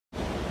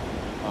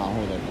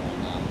who they're doing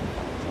now.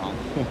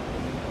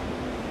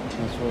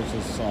 This was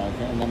this, I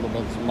can't remember,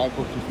 but it's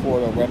Michael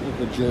Conforto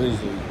replica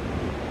jersey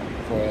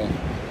for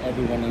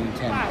everyone in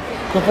attendance.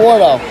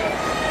 Conforto!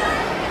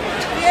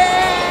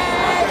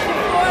 Yeah!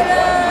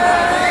 Conforto!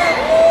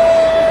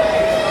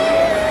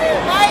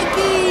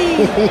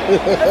 Mikey!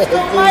 Let's go,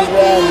 Mikey!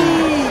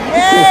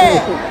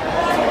 Yeah!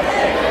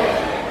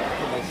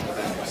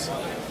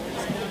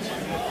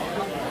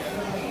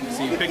 So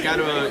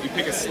you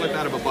pick a slip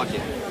out of a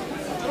bucket.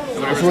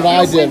 That's what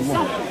I did.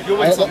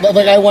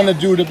 Like I want to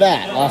do to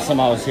bat last time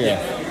I was here.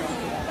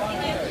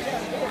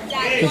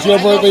 Because your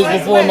birthday's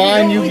before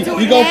mine, you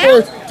go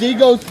first. D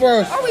goes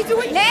first. Oh, we do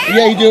it now?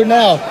 Yeah, you do it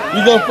now.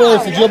 You go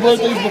first. Since your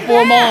birthday's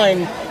before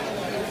mine,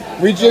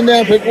 reach in there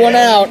and pick one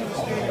out.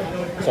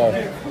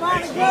 Sorry. Come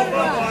on, good one.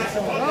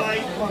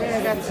 Oh,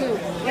 I got two.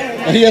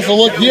 He has to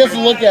look. He has to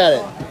look at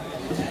it.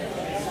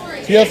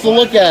 He has to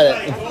look at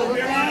it.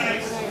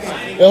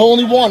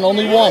 Only one.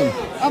 Only one.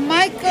 A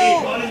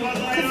Michael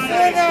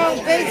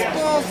Conforto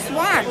baseball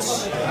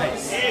swatch.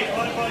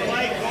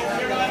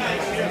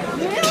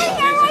 Really?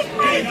 I like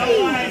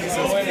Mikey. This is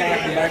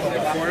Michael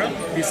Conforto,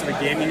 piece of a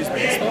game-used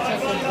baseball.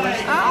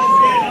 Oh,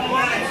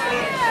 wow.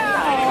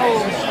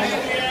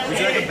 Would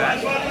you like a bat?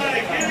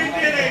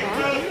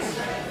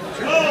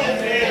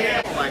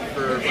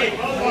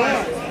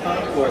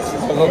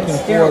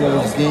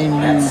 Conforto's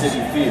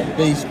game-used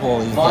baseball.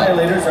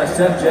 Violators are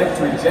subject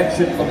to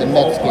rejection from the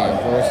Mets game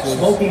versus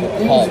smoking the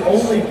is Cubs.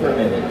 only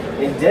permitted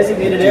in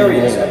designated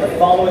areas at the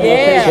following So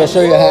locations.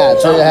 show your hat.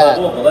 Show your hat. Top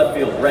level of the left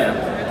field ramp,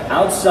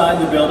 outside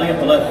the building at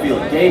the left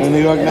field gate, When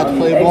New York and Mets on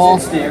play the ball,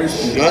 exit stairs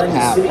shit behind the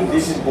happens. Citi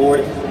vision board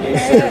in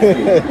center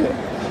field.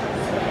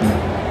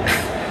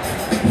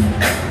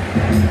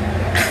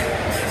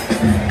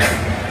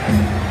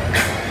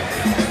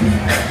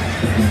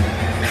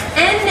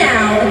 And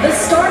now, the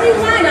starting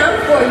lineup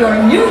for your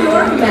New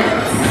York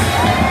Mets.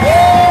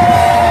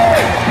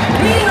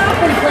 Leading off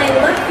and playing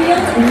left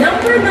field,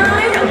 number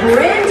 9,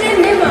 Brandon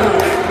Nimmo.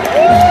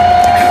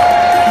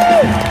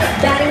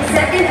 Batting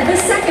second, the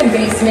second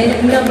baseman,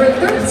 number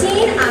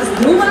 13,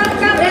 Asdrubal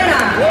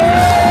Cabrera.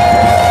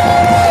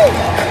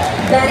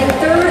 Batting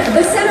third,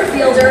 the center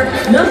fielder,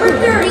 number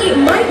 30,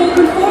 Michael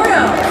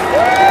Conforto.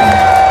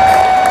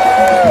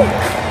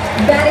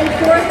 Batting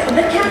fourth,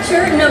 the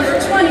catcher, number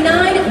 29,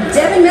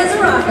 Devin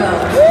Mesoraco.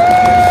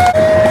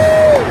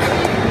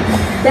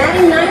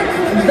 Batting ninth,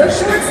 the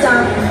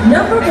shortstop,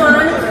 number 1,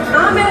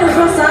 Amel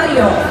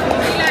Rosario.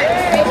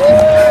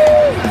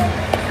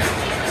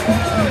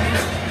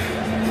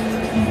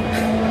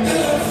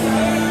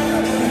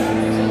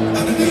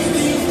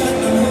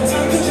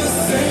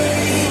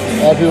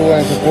 A lot of people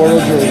wearing Conforto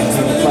jerseys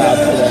in the crowd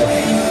today.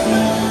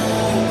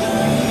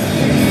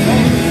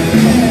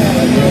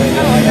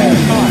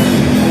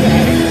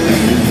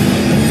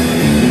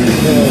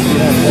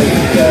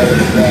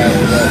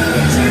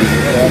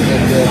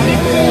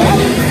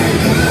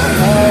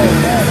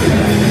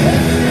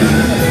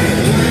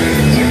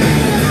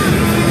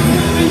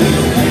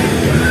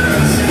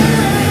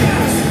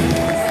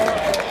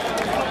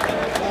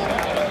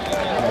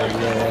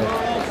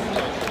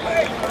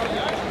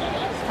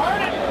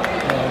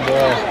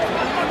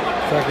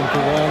 Second to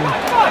one.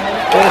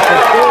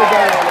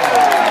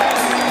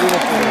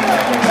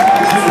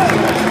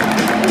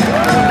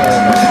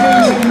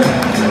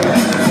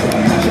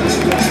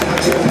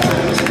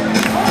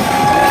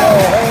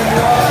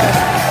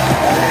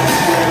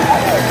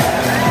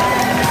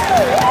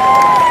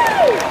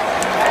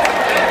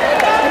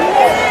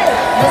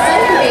 The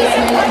second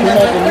baseman,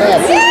 number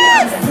 13,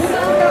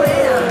 Asdrubal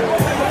Cabrera.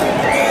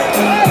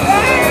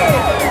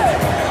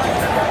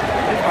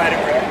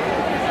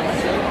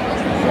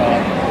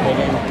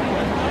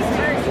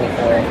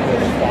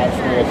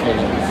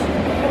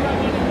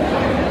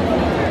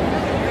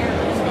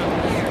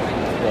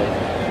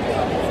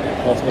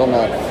 Let's go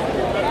Mets.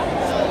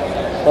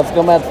 Let's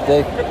go Mets,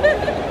 Dick.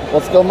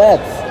 Let's go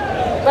Mets.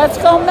 Let's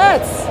go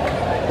Mets.